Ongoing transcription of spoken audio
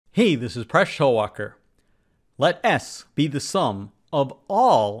Hey, this is Presh Showalker. Let S be the sum of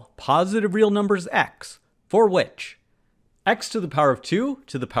all positive real numbers x for which x to the power of 2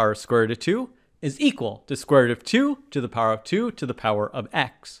 to the power of square root of 2 is equal to square root of 2 to the power of 2 to the power of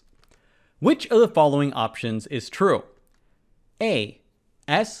x. Which of the following options is true? A.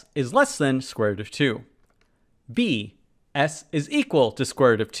 S is less than square root of 2. B. S is equal to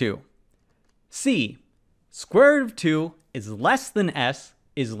square root of 2. C. Square root of 2 is less than S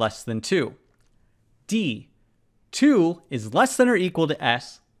is less than 2. D. 2 is less than or equal to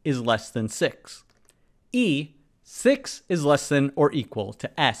S is less than 6. E. 6 is less than or equal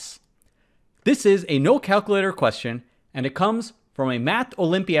to S. This is a no calculator question, and it comes from a Math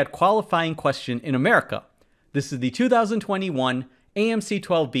Olympiad qualifying question in America. This is the 2021 AMC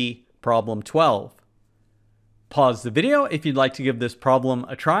 12B Problem 12. Pause the video if you'd like to give this problem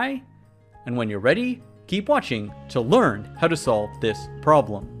a try, and when you're ready, keep watching to learn how to solve this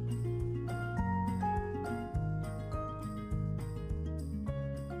problem.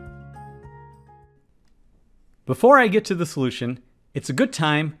 Before I get to the solution, it's a good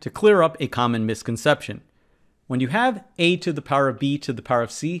time to clear up a common misconception. When you have a to the power of b to the power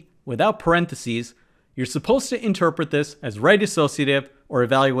of c without parentheses, you're supposed to interpret this as right associative or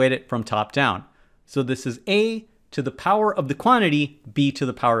evaluate it from top down. So this is a to the power of the quantity b to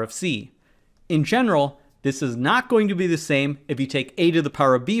the power of c. In general, this is not going to be the same if you take a to the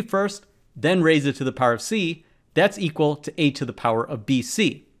power of b first, then raise it to the power of c. That's equal to a to the power of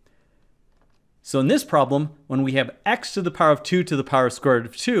bc. So in this problem, when we have x to the power of 2 to the power of square root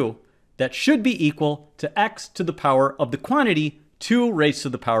of 2, that should be equal to x to the power of the quantity 2 raised to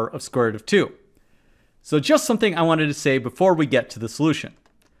the power of square root of 2. So just something I wanted to say before we get to the solution.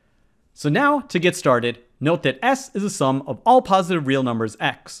 So now, to get started, note that S is a sum of all positive real numbers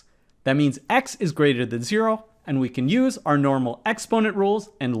x. That means x is greater than 0, and we can use our normal exponent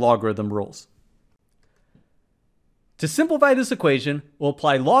rules and logarithm rules. To simplify this equation, we'll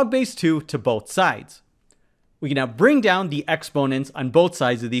apply log base 2 to both sides. We can now bring down the exponents on both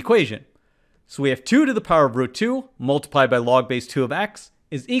sides of the equation. So we have 2 to the power of root 2 multiplied by log base 2 of x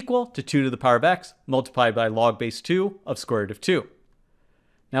is equal to 2 to the power of x multiplied by log base 2 of square root of 2.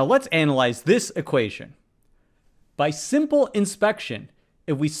 Now let's analyze this equation. By simple inspection,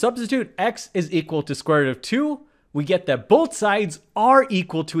 if we substitute x is equal to square root of 2, we get that both sides are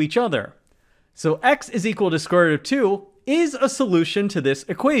equal to each other. So x is equal to square root of 2 is a solution to this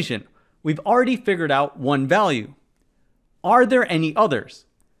equation. We've already figured out one value. Are there any others?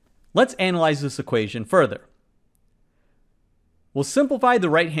 Let's analyze this equation further. We'll simplify the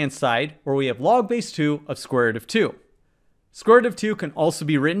right-hand side where we have log base 2 of square root of 2. Square root of 2 can also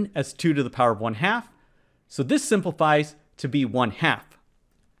be written as 2 to the power of 1/2. So this simplifies to be 1/2.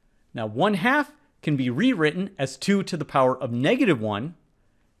 Now 1/2 can be rewritten as 2 to the power of -1.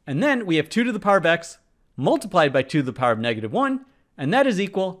 And then we have 2 to the power of x multiplied by 2 to the power of -1. And that is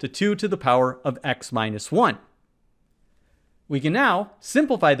equal to 2 to the power of x minus 1. We can now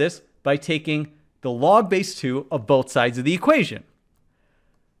simplify this by taking the log base 2 of both sides of the equation.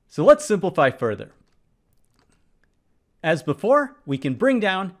 So let's simplify further. As before, we can bring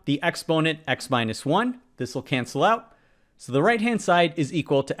down the exponent x minus 1. This will cancel out. So the right-hand side is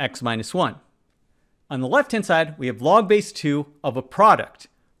equal to x minus 1. On the left-hand side, we have log base 2 of a product.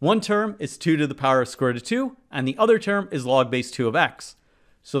 One term is 2 to the power of square root of 2, and the other term is log base 2 of x.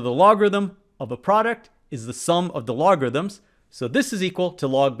 So the logarithm of a product is the sum of the logarithms. So this is equal to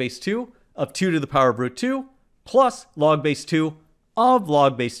log base 2 of 2 to the power of root 2 plus log base 2 of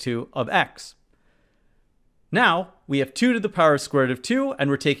log base 2 of x. Now we have 2 to the power of square root of 2, and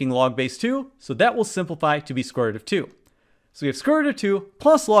we're taking log base 2, so that will simplify to be square root of 2. So we have square root of 2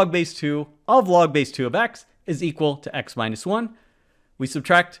 plus log base 2 of log base 2 of x is equal to x minus 1. We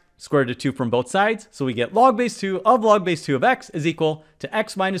subtract square root of 2 from both sides, so we get log base 2 of log base 2 of x is equal to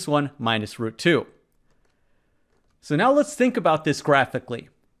x minus 1 minus root 2. So now let's think about this graphically.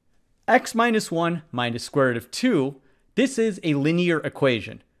 X minus 1 minus square root of 2, this is a linear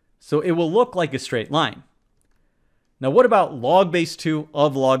equation, so it will look like a straight line. Now what about log base 2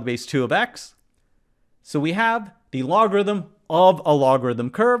 of log base 2 of x? So we have the logarithm of a logarithm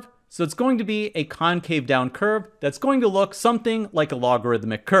curve, so it's going to be a concave down curve that's going to look something like a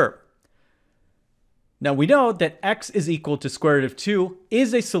logarithmic curve. Now we know that x is equal to square root of 2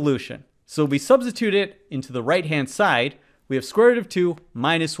 is a solution. So we substitute it into the right-hand side. We have square root of 2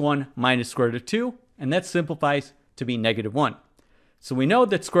 minus 1 minus square root of 2, and that simplifies to be -1. So we know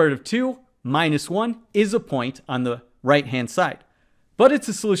that square root of 2 minus 1 is a point on the right-hand side. But it's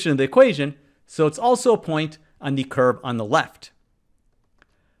a solution of the equation, so it's also a point on the curve on the left.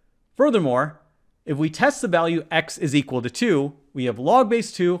 Furthermore, if we test the value x is equal to 2, we have log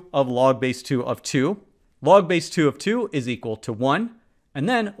base 2 of log base 2 of 2. Log base 2 of 2 is equal to 1. And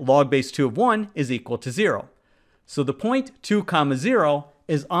then log base 2 of 1 is equal to 0. So the point 2, 0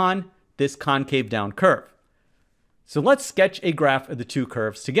 is on this concave down curve. So let's sketch a graph of the two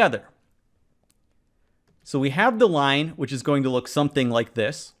curves together. So we have the line, which is going to look something like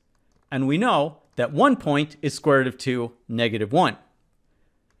this. And we know that one point is square root of 2, negative 1.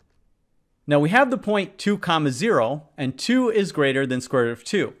 Now we have the point 2, 0, and 2 is greater than square root of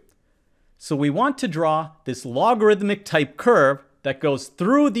 2. So we want to draw this logarithmic type curve that goes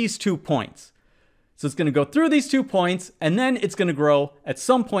through these 2 points. So it's going to go through these 2 points, and then it's going to grow at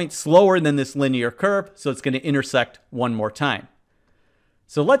some point slower than this linear curve, so it's going to intersect one more time.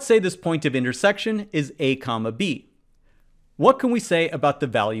 So let's say this point of intersection is a comma b. What can we say about the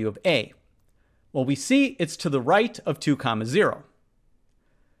value of a? Well, we see it's to the right of 2, 0.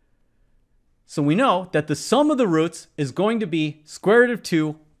 So we know that the sum of the roots is going to be square root of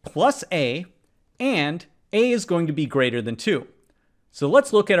 2 plus a, and a is going to be greater than 2. So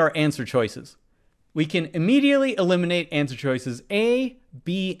let's look at our answer choices. We can immediately eliminate answer choices A,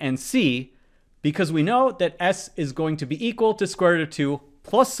 B, and C because we know that S is going to be equal to square root of 2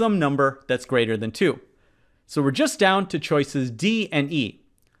 plus some number that's greater than 2. So we're just down to choices D and E.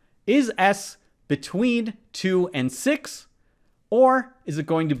 Is S between 2 and 6, or is it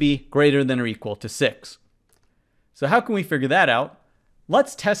going to be greater than or equal to 6? So how can we figure that out?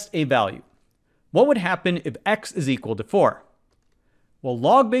 Let's test a value. What would happen if x is equal to 4? Well,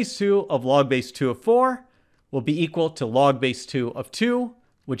 log base 2 of log base 2 of 4 will be equal to log base 2 of 2,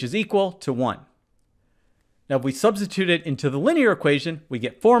 which is equal to 1. Now, if we substitute it into the linear equation, we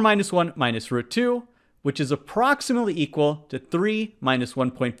get 4 minus 1 minus root 2, which is approximately equal to 3 minus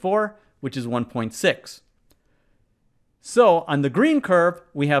 1.4, which is 1.6. So on the green curve,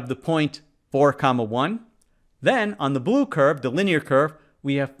 we have the point 4, 1. Then on the blue curve, the linear curve,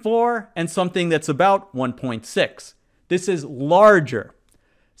 we have 4 and something that's about 1.6. This is larger.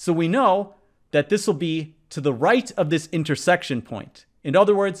 So we know that this will be to the right of this intersection point. In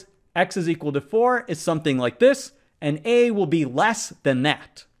other words, x is equal to 4 is something like this, and a will be less than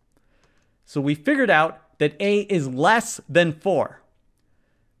that. So we figured out that a is less than 4.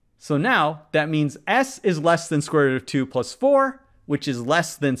 So now that means s is less than square root of 2 plus 4, which is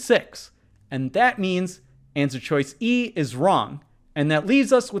less than 6. And that means answer choice E is wrong. And that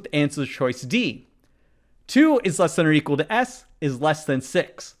leaves us with answer choice D. 2 is less than or equal to s is less than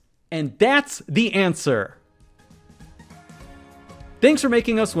 6. And that's the answer. Thanks for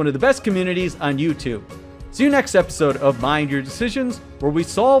making us one of the best communities on YouTube. See you next episode of Mind Your Decisions, where we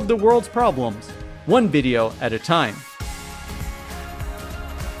solve the world's problems, one video at a time.